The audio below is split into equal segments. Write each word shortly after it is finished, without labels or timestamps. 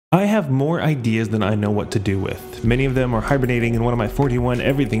I have more ideas than I know what to do with. Many of them are hibernating in one of my 41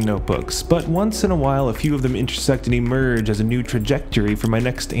 everything notebooks, but once in a while a few of them intersect and emerge as a new trajectory for my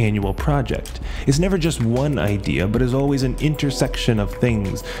next annual project. It's never just one idea, but is always an intersection of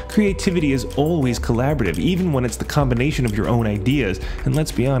things. Creativity is always collaborative, even when it's the combination of your own ideas, and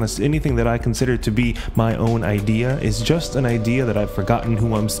let's be honest, anything that I consider to be my own idea is just an idea that I've forgotten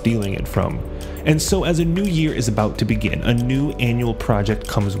who I'm stealing it from. And so as a new year is about to begin, a new annual project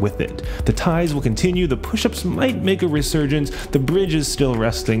comes with it. The ties will continue, the push-ups might make a resurgence, the bridge is still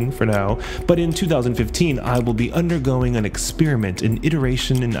resting for now, but in 2015 I will be undergoing an experiment in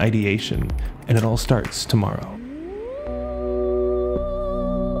iteration and ideation, and it all starts tomorrow.